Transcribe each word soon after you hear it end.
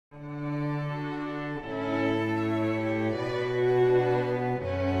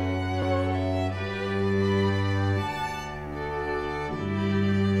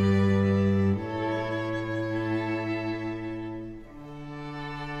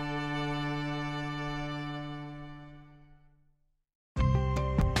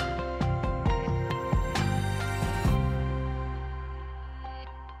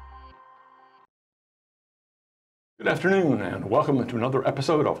Good afternoon, and welcome to another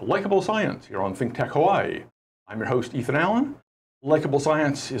episode of Likable Science here on ThinkTech Hawaii. I'm your host, Ethan Allen. Likable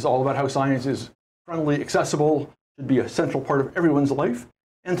Science is all about how science is friendly, accessible, should be a central part of everyone's life.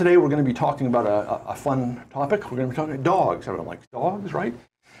 And today we're going to be talking about a fun topic. We're going to be talking about dogs. Everyone likes dogs, right?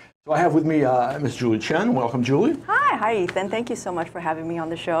 So I have with me Ms. Julie Chen. Welcome, Julie. Hi, Ethan. Thank you so much for having me on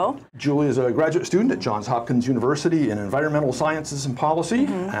the show. Julie is a graduate student at Johns Hopkins University in Environmental Sciences and Policy.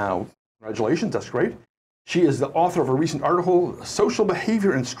 Congratulations, that's great. She is the author of a recent article, Social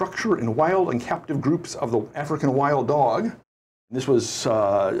Behavior and Structure in Wild and Captive Groups of the African Wild Dog. And this was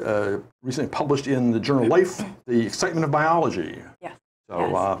recently published in the journal Life, The Excitement of Biology. Yes.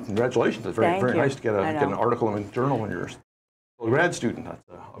 So congratulations. It's very nice to get an article in a journal when you're a grad student. That's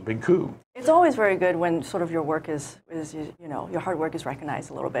a big coup. It's always very good when sort of your work is your hard work is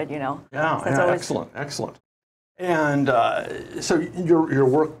recognized a little bit, Yeah, so yeah, excellent. And so your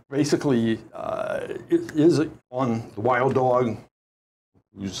work basically is on the wild dog,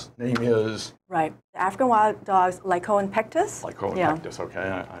 whose name is? Right. The African wild dogs, Likable pectus. Likable pectus,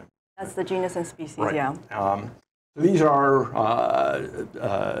 okay. That's the genus and species, right. yeah. So these are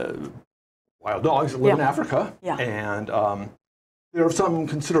wild dogs that live in Africa. Yeah. And they're of some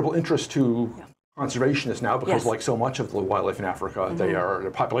considerable interest to conservationists now because, like so much of the wildlife in Africa, their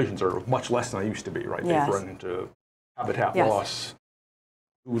populations are much less than they used to be, right? They've run into habitat loss,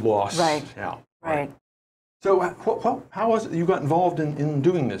 food loss. Right. Yeah. Right. So how was it that you got involved in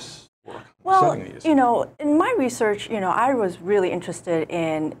doing this work? Well, studying these? In my research, I was really interested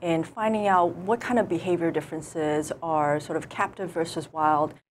in finding out what kind of behavior differences are sort of captive versus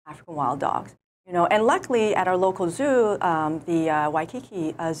wild African wild dogs. And luckily at our local zoo, the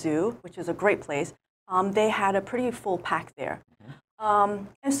Waikiki Zoo, which is a great place, they had a pretty full pack there.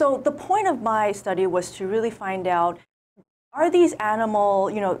 And so the point of my study was to really find out, are these animal,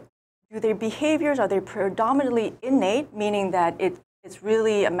 do their behaviors, are they predominantly innate, meaning that it's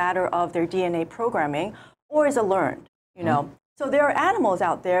really a matter of their DNA programming, or is it learned, So there are animals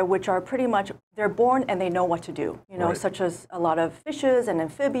out there which are pretty much, they're born and they know what to do, such as a lot of fishes and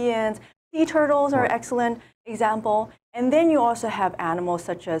amphibians. Sea turtles are an excellent example. And then you also have animals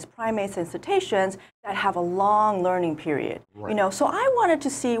such as primates and cetaceans that have a long learning period. So I wanted to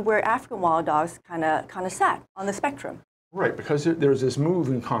see where African wild dogs kind of sat on the spectrum. Right, because there's this move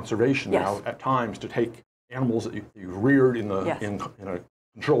in conservation now at times to take animals that you've reared in a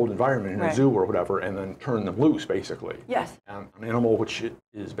controlled environment, in a zoo or whatever, and then turn them loose, basically. Yes. And an animal which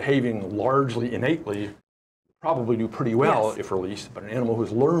is behaving largely innately probably do pretty well if released, but an animal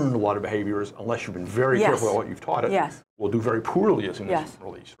who's learned a lot of behaviors, unless you've been very careful about what you've taught it, will do very poorly as soon as it's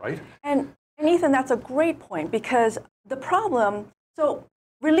released, right? And Ethan, that's a great point, because the problem, so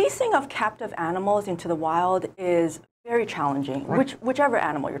releasing of captive animals into the wild is very challenging, whichever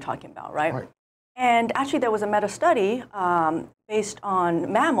animal you're talking about, right? And actually there was a meta-study based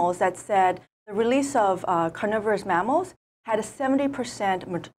on mammals that said the release of carnivorous mammals had a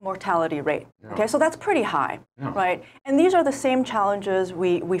 70% mortality rate. Okay, so that's pretty high, right? And these are the same challenges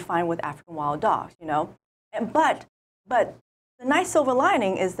we find with African wild dogs, But the nice silver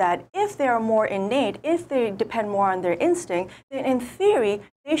lining is that if they are more innate, if they depend more on their instinct, then in theory,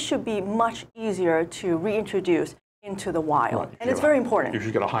 they should be much easier to reintroduce into the wild. And it's very important. You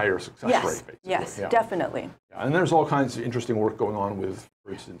should get a higher success rate, basically. Yes, definitely. Yeah, and there's all kinds of interesting work going on with,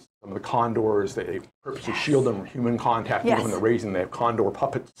 for instance, some of the condors. They purposely shield them from human contact. Even when they're raising, they have condor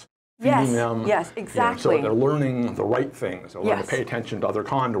puppets feeding them. Yes, exactly. So they're learning the right things. They're learning to pay attention to other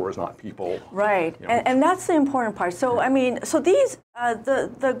condors, not people. Right, and that's the important part. So I mean, so these,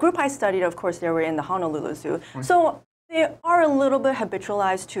 the group I studied, of course, they were in the Honolulu Zoo. So they are a little bit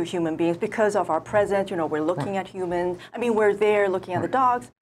habitualized to human beings because of our presence. We're looking at humans. I mean, we're there looking at the dogs.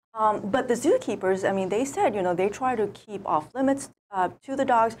 But the zookeepers, I mean, they said, they try to keep off limits to the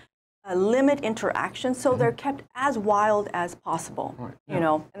dogs, limit interaction, so they're kept as wild as possible,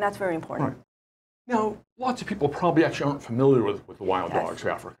 and that's very important. Now, lots of people probably actually aren't familiar with the wild dogs of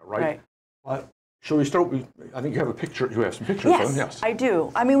Africa, right? Shall we start with, I think you have a picture, you have some pictures of them, Yes, I do.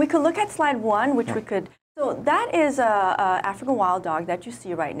 I mean, we could look at slide 1, which we could. So that is a African wild dog that you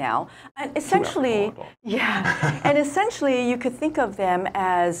see right now, and essentially, and essentially you could think of them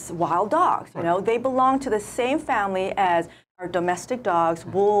as wild dogs. They belong to the same family as our domestic dogs,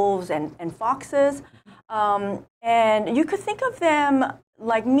 wolves and foxes, and you could think of them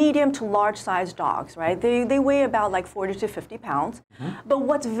like medium to large sized dogs, right? They weigh about like 40 to 50 pounds, but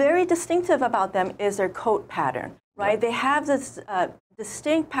what's very distinctive about them is their coat pattern, right? They have this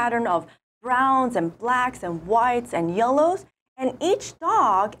distinct pattern of browns and blacks and whites and yellows, And each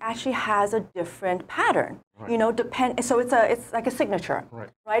dog actually has a different pattern. Right. You know, so it's like a signature,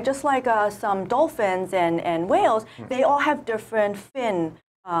 right? Just like some dolphins and whales, they all have different fin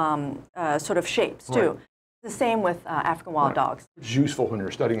sort of shapes too. The same with African wild dogs. It's useful when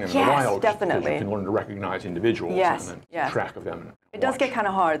you're studying them in the wild, because you can learn to recognize individuals and then keep track of them. It does get kind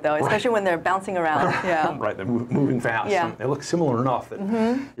of hard though, especially when they're bouncing around. Yeah. Right, they're moving fast. And they look similar enough that,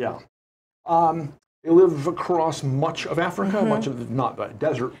 they live across much of Africa, much of not the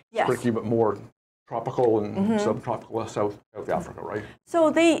desert, strictly, but more tropical and subtropical South Africa, right? So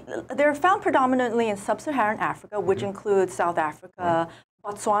they're found predominantly in sub-Saharan Africa, which includes South Africa.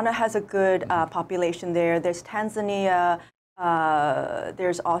 Botswana has a good population there. There's Tanzania.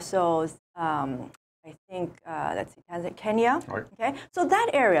 There's also, I think, let's see, Tanzania, Kenya. Okay, so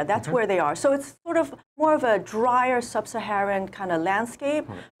that area, that's where they are. So it's sort of more of a drier sub-Saharan kind of landscape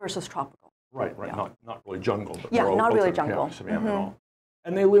versus tropical. Right. Not really jungle. But not really jungle. At all.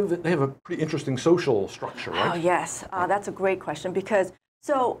 And they have a pretty interesting social structure, right? Oh, yes. That's a great question, because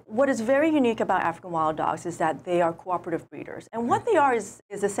so what is very unique about African wild dogs is that they are cooperative breeders. And what they are is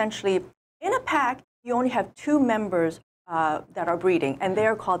essentially, in a pack, you only have 2 members that are breeding, and they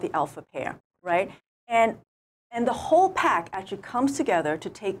are called the alpha pair, right? And the whole pack actually comes together to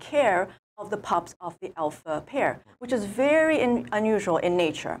take care of the pups of the alpha pair, which is very unusual in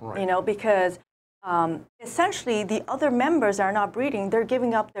nature, you know, because essentially the other members are not breeding, they're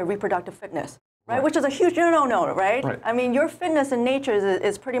giving up their reproductive fitness, right? Which is a huge no-no, right? I mean, your fitness in nature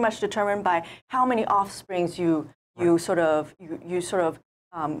is pretty much determined by how many offsprings you sort of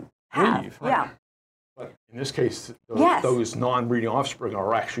have. But in this case, those non-breeding offspring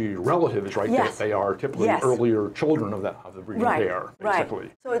are actually relatives, right? They are typically earlier children of the breeding pair,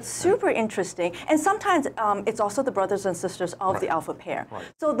 basically. So it's super interesting. And sometimes it's also the brothers and sisters of the alpha pair.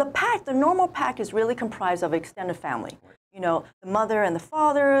 So the normal pack is really comprised of extended family. You know, the mother and the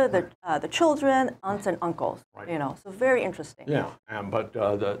father, the children, aunts and uncles, you know, so very interesting. But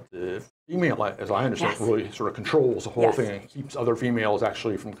the female, as I understand, really sort of controls the whole thing and keeps other females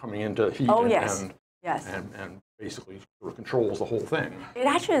actually from coming into heat and basically sort of controls the whole thing. It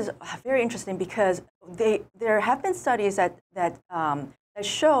actually is very interesting, because there have been studies that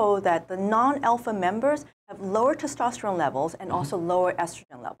show that the non-alpha members have lower testosterone levels and also lower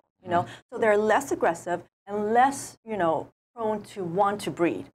estrogen levels. You know, so they're less aggressive and less, you know, prone to want to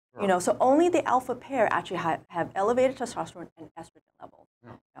breed. You know, so only the alpha pair actually have elevated testosterone and estrogen levels.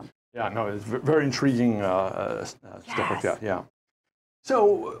 No, it's very intriguing stuff like that.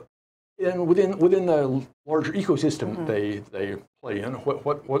 So, within the larger ecosystem they play in,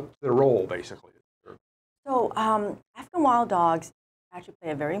 what's their role basically? So African wild dogs actually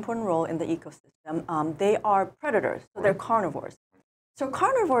play a very important role in the ecosystem. They are predators, so they're carnivores. So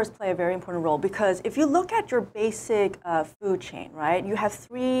carnivores play a very important role, because if you look at your basic food chain, right, you have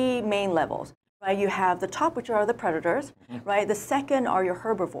 3 main levels. Right, you have the top, which are the predators, right? The second are your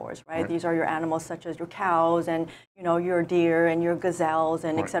herbivores, right? These are your animals such as your cows and, you know, your deer and your gazelles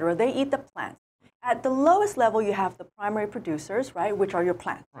and et cetera. They eat the plants. At the lowest level, you have the primary producers, right, which are your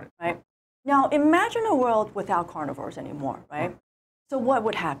plants, right? Now, imagine a world without carnivores anymore, right? So what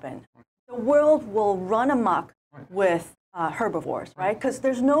would happen? The world will run amok with herbivores, right? Because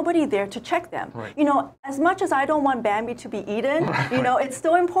there's nobody there to check them. You know, as much as I don't want Bambi to be eaten, you know, it's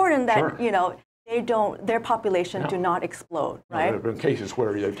still important that, you know, their population do not explode, right? There have been cases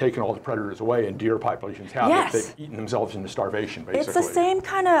where they've taken all the predators away and deer populations have they've eaten themselves into starvation, basically. It's the same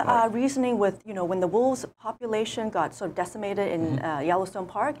kind of reasoning with, you know, when the wolves population got sort of decimated in Yellowstone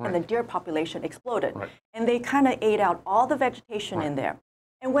Park and the deer population exploded. And they kind of ate out all the vegetation in there.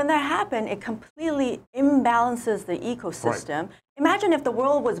 And when that happened, it completely imbalances the ecosystem. Imagine if the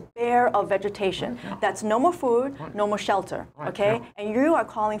world was bare of vegetation. That's no more food, no more shelter, okay? And you are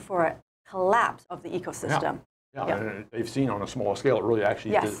calling for a collapse of the ecosystem. And they've seen on a small scale, it really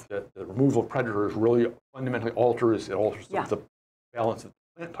actually, the removal of predators really fundamentally alters the balance of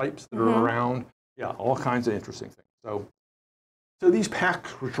plant types that are around. All kinds of interesting things. So these packs,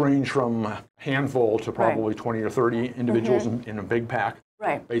 which range from a handful to probably 20 or 30 individuals in a big pack,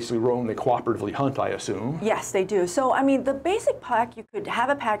 basically roam, they cooperatively hunt, I assume. Yes, they do. So, I mean, the basic pack, you could have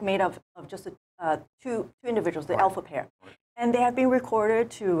a pack made of just two individuals, the alpha pair. And they have been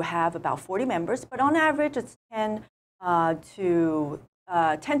recorded to have about 40 members, but on average, it's 10 to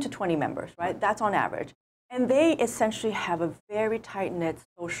 20 members, right? That's on average. And they essentially have a very tight-knit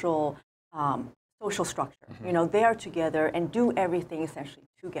social structure. You know, they are together and do everything essentially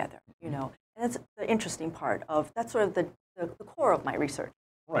together, you know. And that's the interesting part of, that's sort of the core of my research.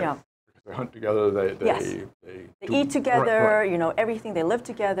 They hunt together. Yes. They eat together. Right. You know, everything. They live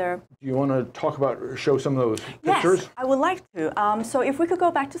together. Do you want to talk about or show some of those pictures? Yes, I would like to. So if we could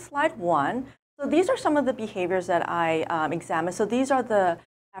go back to slide 1. So these are some of the behaviors that I examined. So these are the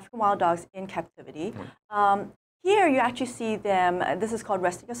African wild dogs in captivity. Here you actually see them, this is called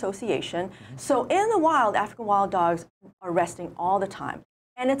resting association. So in the wild, African wild dogs are resting all the time.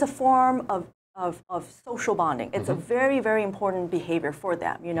 And it's a form of social bonding. It's a very, very important behavior for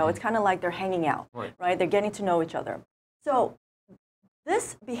them. You know, it's kind of like they're hanging out, right? They're getting to know each other. So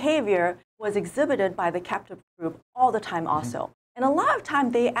this behavior was exhibited by the captive group all the time also. And a lot of time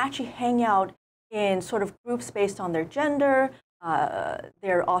they actually hang out in sort of groups based on their gender,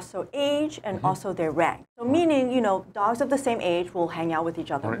 their also age, and also their rank. So meaning, you know, dogs of the same age will hang out with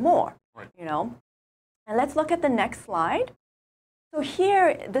each other more, you know. And let's look at the next slide. So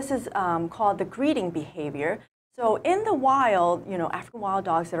here, this is called the greeting behavior. So in the wild, you know, African wild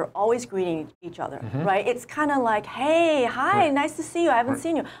dogs that are always greeting each other, right? It's kind of like, hey, hi, nice to see you. I haven't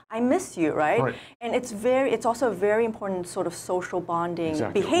seen you. I miss you, right? And it's also a very important sort of social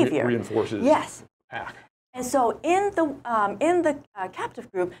bonding behavior. Reinforces pack. And so in the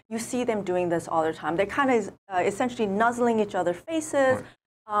captive group, you see them doing this all the time. They're kind of essentially nuzzling each other's faces,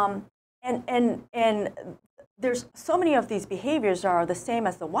 and there's so many of these behaviors are the same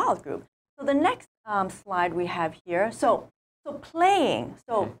as the wild group. So the next slide we have here. So playing.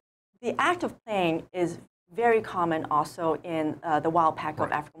 So the act of playing is very common also in the wild pack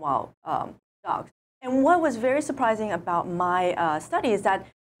of African wild dogs. And what was very surprising about my study is that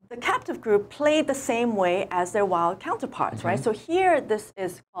the captive group played the same way as their wild counterparts, right? So here, this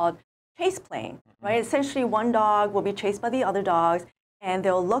is called chase playing, right? Essentially, one dog will be chased by the other dogs, and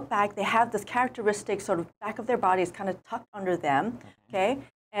they'll look back. They have this characteristic sort of back of their body is kind of tucked under them, okay?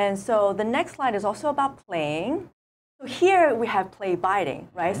 And so the next slide is also about playing. So here we have play biting,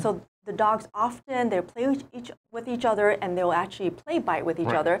 right? So the dogs often, they play with each other, and they'll actually play bite with each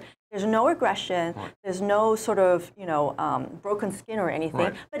other. There's no aggression. There's no sort of, you know, broken skin or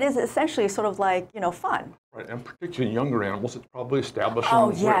anything. But it's essentially sort of like, you know, fun. Right, and particularly in younger animals, it's probably establishing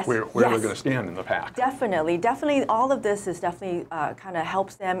where they're going to stand in the pack. Definitely. All of this is definitely kind of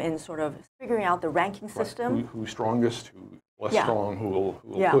helps them in sort of figuring out the ranking system. Who's strongest, who's less strong, who will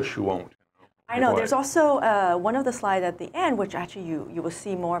push, who won't. I know. There's also one of the slides at the end, which actually you will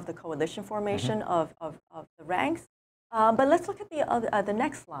see more of the coalition formation of the ranks. But let's look at the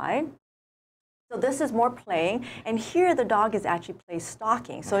next slide. So this is more playing, and here the dog is actually play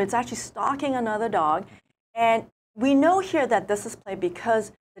stalking. So it's actually stalking another dog, and we know here that this is play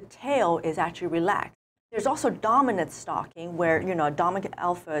because the tail is actually relaxed. There's also dominant stalking, where you know a dominant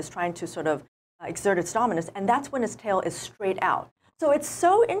alpha is trying to sort of exert its dominance, and that's when its tail is straight out. So it's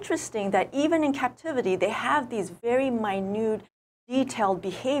so interesting that even in captivity, they have these very minute, detailed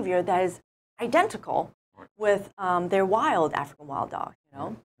behavior that is identical with their wild African wild dog, you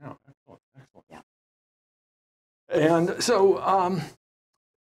know? Yeah, excellent. Yeah. And so,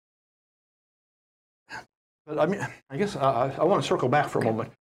 but I mean, I guess I want to circle back for a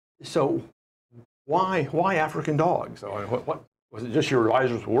moment. So why African dogs? So what was it just your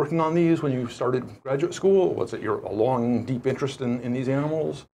advisors working on these when you started graduate school? Was it a long, deep interest in these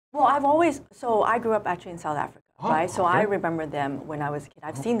animals? Well, I grew up actually in South Africa, right? So I remember them when I was a kid.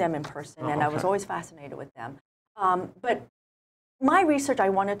 I've seen them in person, and I was always fascinated with them. But my research, I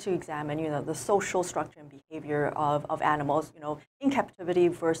wanted to examine, you know, the social structure and behavior of animals, you know, in captivity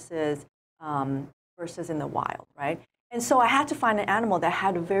versus in the wild, right? And so I had to find an animal that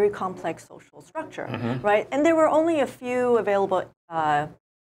had a very complex social structure, right? And there were only a few available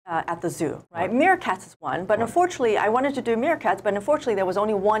at the zoo, right? Meerkats is one, but unfortunately, I wanted to do meerkats, but unfortunately, there was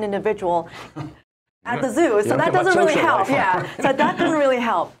only one individual at the zoo, so that doesn't really help. So that doesn't really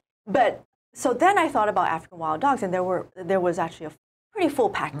help. But so then I thought about African wild dogs, and there was actually a pretty full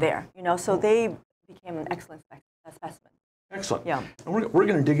pack there, you know. So they became an excellent specimen. Excellent. Yeah. And we're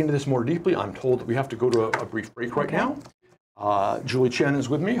going to dig into this more deeply. I'm told that we have to go to a brief break right now. Julie Chen is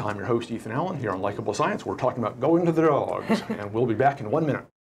with me. I'm your host, Ethan Allen, here on Likable Science. We're talking about going to the dogs, and we'll be back in 1 minute.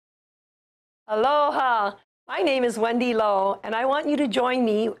 Aloha. My name is Wendy Lowe, and I want you to join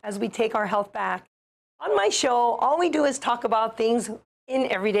me as we take our health back. On my show, all we do is talk about things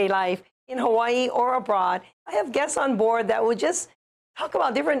in everyday life, in Hawaii or abroad. I have guests on board that will just talk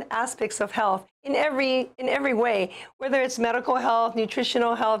about different aspects of health in every way, whether it's medical health,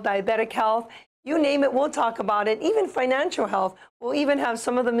 nutritional health, diabetic health, you name it, we'll talk about it. Even financial health. We'll even have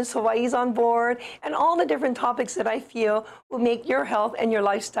some of the Miss Hawaii's on board, and all the different topics that I feel will make your health and your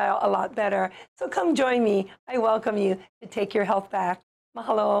lifestyle a lot better. So come join me. I welcome you to take your health back.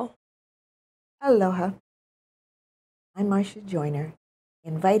 Mahalo. Aloha. I'm Marcia Joyner,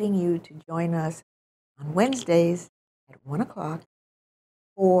 inviting you to join us on Wednesdays at 1 o'clock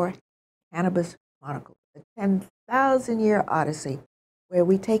for Cannabis Chronicles, a 10,000-year odyssey where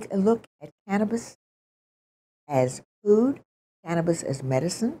we take a look at cannabis as food, cannabis as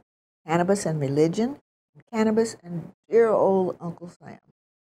medicine, cannabis and religion, and cannabis and dear old Uncle Sam.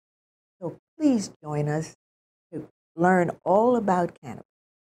 So please join us to learn all about cannabis.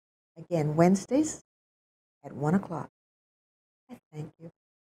 Again, Wednesdays at 1 o'clock. I thank you.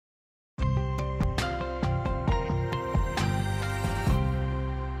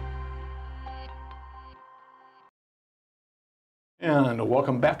 And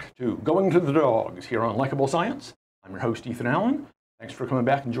welcome back to Going to the Dogs here on Likable Science. I'm your host, Ethan Allen. Thanks for coming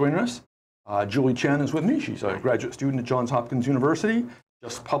back and joining us. Julie Chen is with me. She's a graduate student at Johns Hopkins University.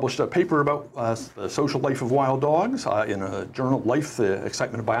 Just published a paper about the social life of wild dogs in a journal, Life, the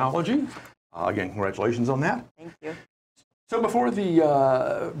Excitement of Biology. Again, congratulations on that. Thank you. So before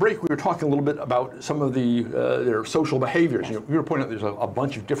the break, we were talking a little bit about some of their social behaviors. Yes. You know, we were pointing out there's a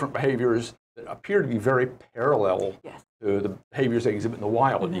bunch of different behaviors that appear to be very parallel to the behaviors they exhibit in the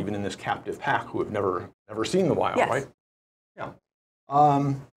wild, even in this captive pack who have never seen the wild, right? Yeah.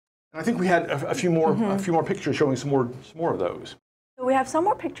 And I think we had a few more pictures showing some more of those. So we have some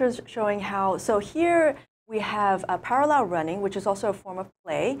more pictures showing how. So here we have parallel running, which is also a form of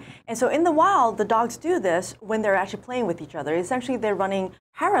play. And so in the wild, the dogs do this when they're actually playing with each other. Essentially, they're running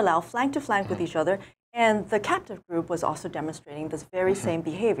parallel, flank to flank with each other. And the captive group was also demonstrating this very same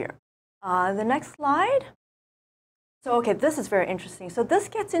behavior. The next slide. So, okay, this is very interesting. So this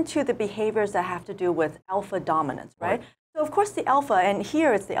gets into the behaviors that have to do with alpha dominance, right? So of course the alpha, and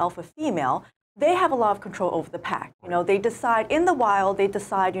here it's the alpha female, they have a lot of control over the pack. You know, they decide in the wild, they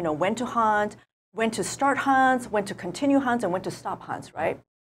decide, you know, when to hunt, when to start hunts, when to continue hunts, and when to stop hunts, right?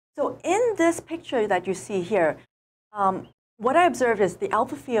 So in this picture that you see here, what I observed is the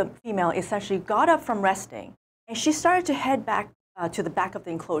alpha female essentially got up from resting, and she started to head back to the back of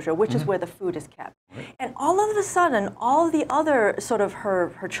the enclosure, which is where the food is kept. And all of a sudden, all the other sort of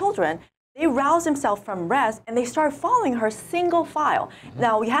her children, they rouse themselves from rest and they start following her single file.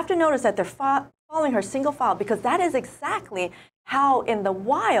 Now, we have to notice that they're following her single file because that is exactly how in the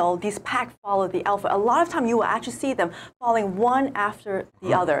wild these packs follow the alpha. A lot of time you will actually see them following one after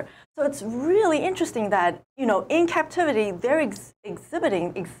the other. So it's really interesting that, you know, in captivity, they're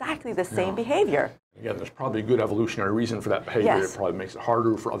exhibiting exactly the same behavior. Again, there's probably a good evolutionary reason for that behavior. Yes. It probably makes it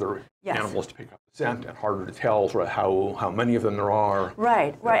harder for other animals to pick up the scent and harder to tell sort of how many of them there are.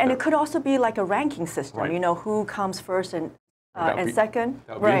 Right. And it could also be like a ranking system, you know, who comes first and second.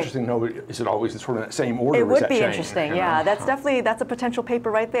 That would be interesting to know, is it always sort of that same order? It would be change? interesting, yeah. That's definitely, that's a potential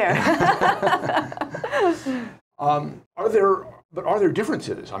paper right there. Are there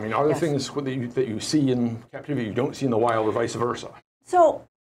differences? I mean, are there things that you see in captivity you don't see in the wild or vice versa? So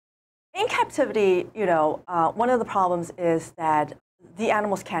in captivity, you know, one of the problems is that the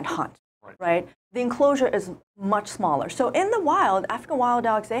animals can't hunt, right? The enclosure is much smaller. So in the wild, African wild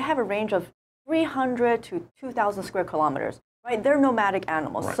dogs, they have a range of 300 to 2,000 square kilometers, right? They're nomadic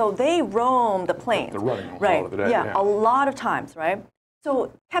animals, so they roam the plains. They're running a lot of the day. Yeah, a lot of times, right?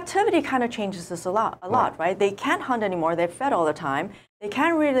 So captivity kind of changes this a lot, right? They can't hunt anymore. They're fed all the time. They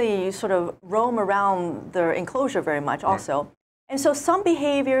can't really sort of roam around their enclosure very much also. And so some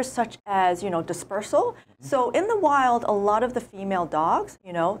behaviors such as, you know, dispersal. So in the wild, a lot of the female dogs,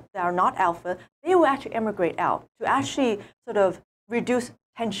 you know, that are not alpha, they will actually immigrate out to actually sort of reduce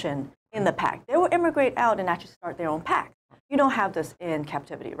tension in the pack. They will immigrate out and actually start their own pack. You don't have this in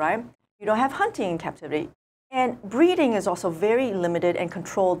captivity, right? You don't have hunting in captivity. And breeding is also very limited and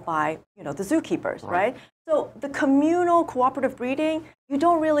controlled by, you know, the zookeepers, right? So the communal cooperative breeding, you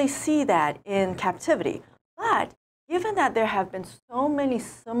don't really see that in captivity. But given that there have been so many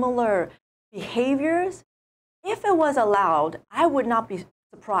similar behaviors, if it was allowed, I would not be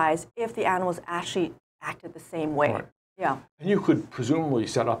surprised if the animals actually acted the same way. Yeah. And you could presumably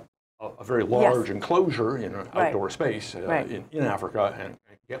set up a very large enclosure in an outdoor space in Africa and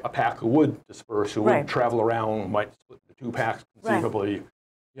get a pack who would disperse, who would travel around, might split into two packs conceivably.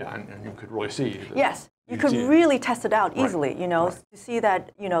 Yeah, and you could really see. Yes, you could really test it out easily, you know, to see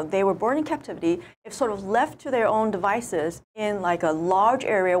that, you know, they were born in captivity. If sort of left to their own devices in like a large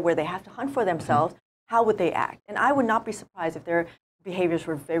area where they have to hunt for themselves, how would they act? And I would not be surprised if their behaviors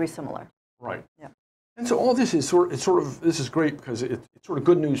were very similar. Right. Yeah. And so all this is this is great because it's sort of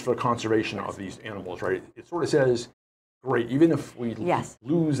good news for the conservation of these animals, right? It sort of says, great, even if we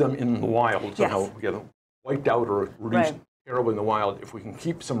lose them in the wild, somehow we get them wiped out or reduced terribly in the wild, if we can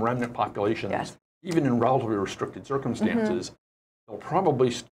keep some remnant populations, even in relatively restricted circumstances, they'll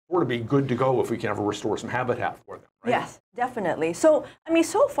probably sort of be good to go if we can ever restore some habitat for them. right? Yes, definitely. So, I mean,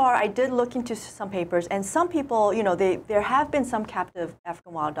 so far I did look into some papers, and some people, you know, there have been some captive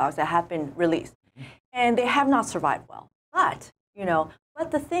African wild dogs that have been released, and they have not survived well. But, you know,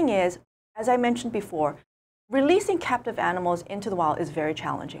 but the thing is, as I mentioned before, releasing captive animals into the wild is very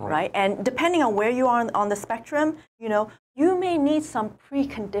challenging, right? And depending on where you are on the spectrum, you know, you may need some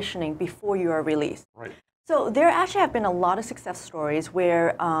preconditioning before you are released. Right. So there actually have been a lot of success stories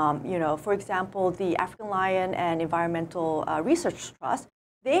where, you know, for example, the African Lion and Environmental Research Trust,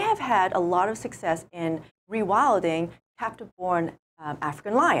 they have had a lot of success in rewilding captive-born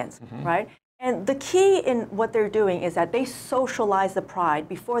African lions, right? And the key in what they're doing is that they socialize the pride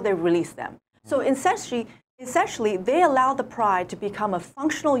before they release them. So essentially, they allow the pride to become a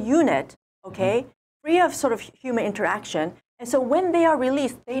functional unit, okay, free of sort of human interaction. And so when they are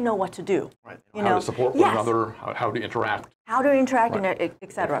released, they know what to do. Right. You how know? to support one another, how to interact. How to interact, and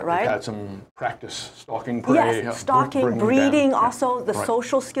et cetera, right? They've had some practice stalking prey. Yes, stalking, breeding, also the Right.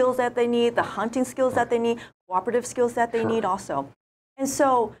 social skills that they need, the hunting skills that they need, cooperative skills that they need also. And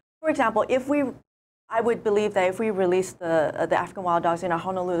so, for example, I would believe that if we release the African wild dogs in our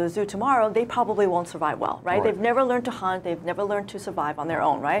Honolulu Zoo tomorrow, they probably won't survive well, right? They've never learned to hunt, they've never learned to survive on their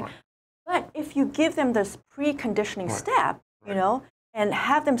own, right? But if you give them this preconditioning step, you know, and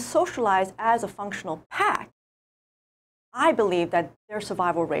have them socialize as a functional pack, I believe that their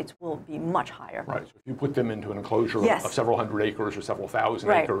survival rates will be much higher. Right. So if you put them into an enclosure of several hundred acres or several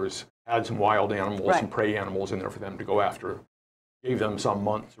thousand acres, add some wild animals, some prey animals in there for them to go after, gave them some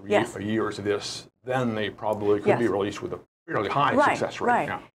months or years of this, then they probably could be released with a fairly high success rate.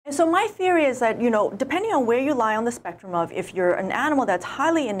 Right. And so my theory is that, you know, depending on where you lie on the spectrum of if you're an animal that's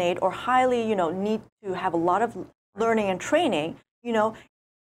highly innate or highly, you know, need to have a lot of learning and training, you know,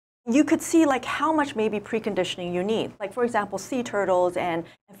 you could see like how much maybe preconditioning you need. Like, for example, sea turtles and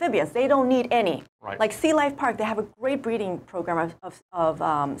amphibians, they don't need any. Right. Like Sea Life Park, they have a great breeding program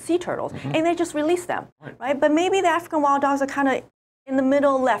of sea turtles, and they just release them, right? But maybe the African wild dogs are kind of in the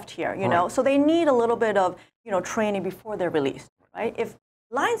middle left here, you know, so they need a little bit of, you know, training before they're released, right? If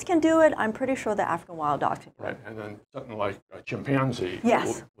lions can do it, I'm pretty sure the African wild dogs can do it. Right, and then something like a chimpanzee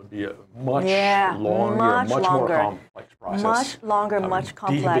would be a much longer, much more complex process. Much longer, much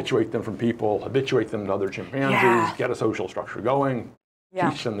complex. De-habituate them from people, habituate them to other chimpanzees, get a social structure going,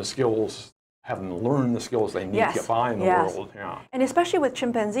 teach them the skills, have them learn the skills they need to get by in the world. And especially with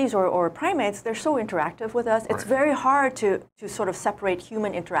chimpanzees or primates, they're so interactive with us. It's very hard to sort of separate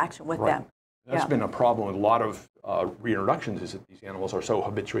human interaction with them. That's been a problem with a lot of reintroductions, is that these animals are so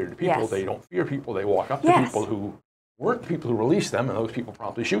habituated to people, they don't fear people, they walk up to people who weren't the people who released them, and those people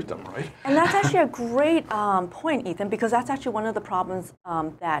promptly shoot them, right? And that's actually a great point, Ethan, because that's actually one of the problems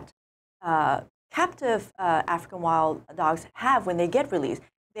that captive African wild dogs have when they get released.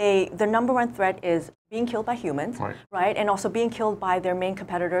 The number one threat is being killed by humans, right? And also being killed by their main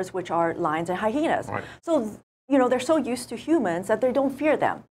competitors, which are lions and hyenas. So, you know, they're so used to humans that they don't fear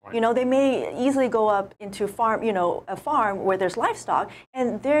them. You know, they may easily go up into a farm where there's livestock,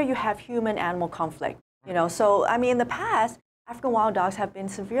 and there you have human-animal conflict. You know, so I mean, in the past, African wild dogs have been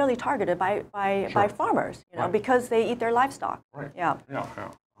severely targeted by farmers, you know, because they eat their livestock.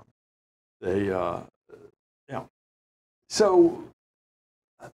 So,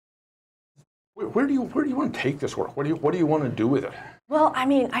 where do you want to take this work? What do you want to do with it? Well, I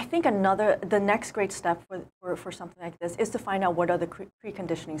mean, I think the next great step for something like this is to find out what are the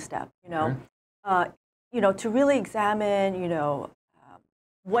preconditioning steps. You know, to really examine, you know,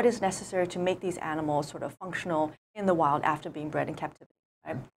 what is necessary to make these animals sort of functional in the wild after being bred in captivity.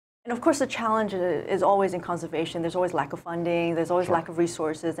 Right? And of course, the challenge is always in conservation. There's always lack of funding. There's always lack of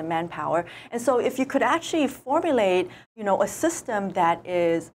resources and manpower. And so, if you could actually formulate, you know, a system that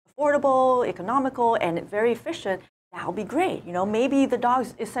is affordable, economical, and very efficient, that would be great. You know, maybe the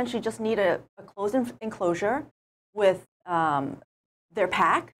dogs essentially just need a closed enclosure with their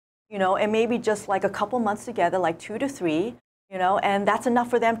pack, you know, and maybe just like a couple months together, like 2 to 3, you know, and that's enough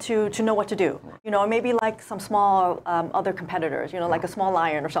for them to know what to do. You know, or maybe like some small other competitors, you know, like a small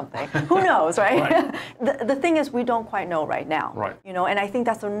lion or something. Who knows, right? The thing is, we don't quite know right now. You know, and I think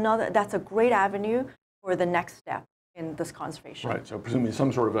that's a great avenue for the next step in this conservation. Right, so presumably some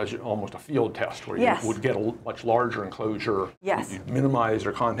sort of almost a field test where you would get a much larger enclosure, you'd minimize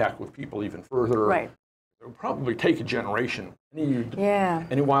their contact with people even further. It would probably take a generation.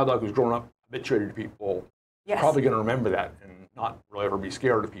 Any wild dog who's grown up habituated to people is probably going to remember that and not really ever be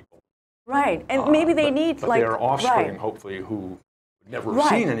scared of people. And maybe they need but like their offspring, hopefully, who would never have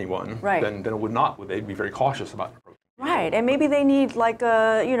seen anyone, then it would not. They'd be very cautious about approaching. And maybe they need like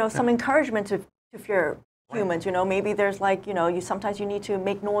you know, some encouragement to fear humans. You know, maybe there's like, you know, sometimes you need to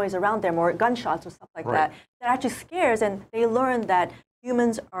make noise around them or gunshots or stuff like that. That actually scares, and they learn that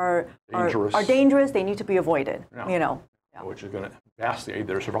humans are dangerous. They need to be avoided. You know, which is going to vastly aid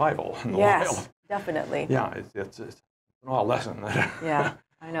their survival in the wild. Yes, definitely. Yeah, it's an odd lesson. Yeah,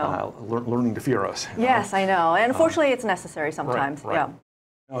 I know. Learning to fear us. Yes, I know. And unfortunately, it's necessary sometimes. Right. Yeah.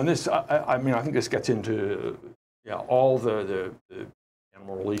 And this, I mean, I think this gets into all the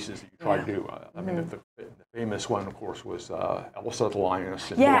animal releases that you try to do. I mean, the famous one, of course, was Elsa the lioness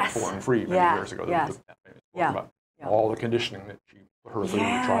in Born Free many years ago. That famous book about all the conditioning that she put her through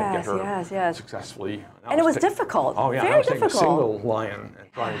to try to get her successfully. And it was difficult. Oh yeah, very taking difficult. A single lion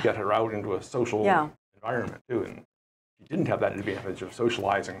and trying to get her out into a social environment too. And she didn't have that advantage of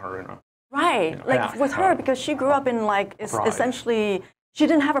socializing her in a like with her, because she grew up in like essentially. She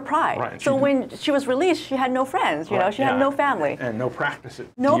didn't have a pride. Right. So when she was released, she had no friends, you know, she had no family. And no practice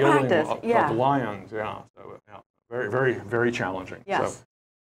at dealing with the lions, So, very, very, very challenging. Yes.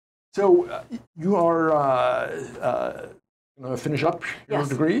 So you are going to finish up your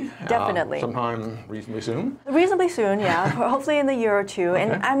degree? Definitely. Sometime reasonably soon? Reasonably soon, hopefully in the year or two. Okay.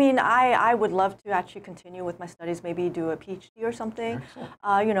 And I mean, I would love to actually continue with my studies, maybe do a PhD or something.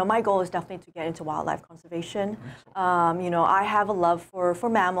 You know, my goal is definitely to get into wildlife conservation. You know, I have a love for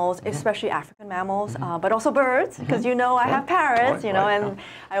mammals, especially African mammals, but also birds, because you know I have parrots, you know, and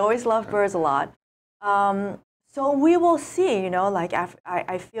I always love birds a lot. So we will see, you know, like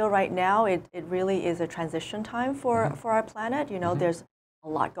I feel right now it really is a transition time for our planet. You know, there's a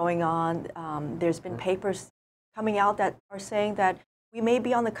lot going on. There's been papers coming out that are saying that we may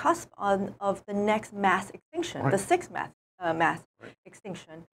be on the cusp of the next mass extinction, the sixth mass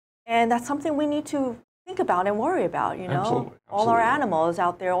extinction. And that's something we need to think about and worry about, you know. Absolutely. All our animals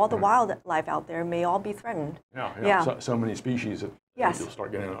out there, all the wildlife out there may all be threatened. So many species that you'll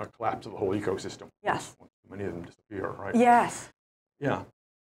start getting a collapse of the whole ecosystem. Yes. Many of them disappear, right? Yes. Yeah.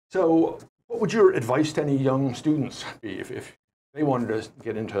 So what would your advice to any young students be if they wanted to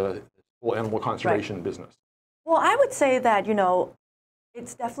get into the whole animal conservation business? Well, I would say that, you know,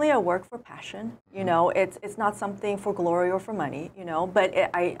 it's definitely a work for passion. You know, it's not something for glory or for money, you know, but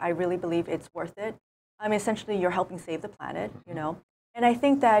I really believe it's worth it. I mean, essentially, you're helping save the planet, you know. And I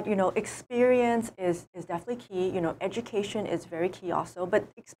think that, you know, experience is definitely key. You know, education is very key also, but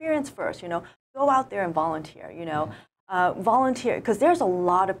experience first, you know. Go out there and volunteer, you know. Volunteer, because there's a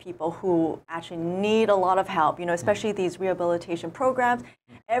lot of people who actually need a lot of help, you know, especially these rehabilitation programs.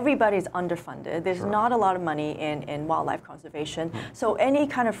 Everybody's underfunded. There's not a lot of money in wildlife conservation. So any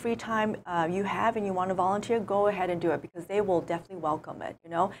kind of free time you have and you want to volunteer, go ahead and do it, because they will definitely welcome it, you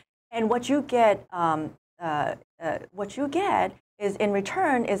know. And what you get is in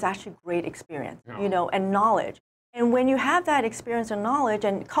return is actually great experience, you know, and knowledge. And when you have that experience and knowledge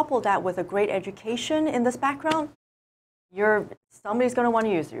and couple that with a great education in this background, somebody's going to want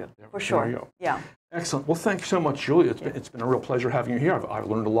to use you, for sure. There you go. Yeah. Excellent. Well, thanks so much, Julie. It's been a real pleasure having you here. I've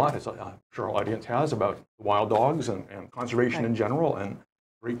learned a lot, as I'm sure our audience has, about wild dogs and conservation in general, and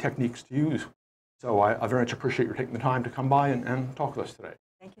great techniques to use. So I very much appreciate your taking the time to come by and talk with us today.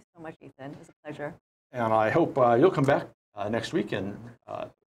 Thank you so much, Ethan. It was a pleasure. And I hope you'll come back next week and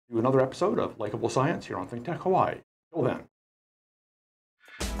do another episode of Likable Science here on ThinkTech Hawaii. Till then.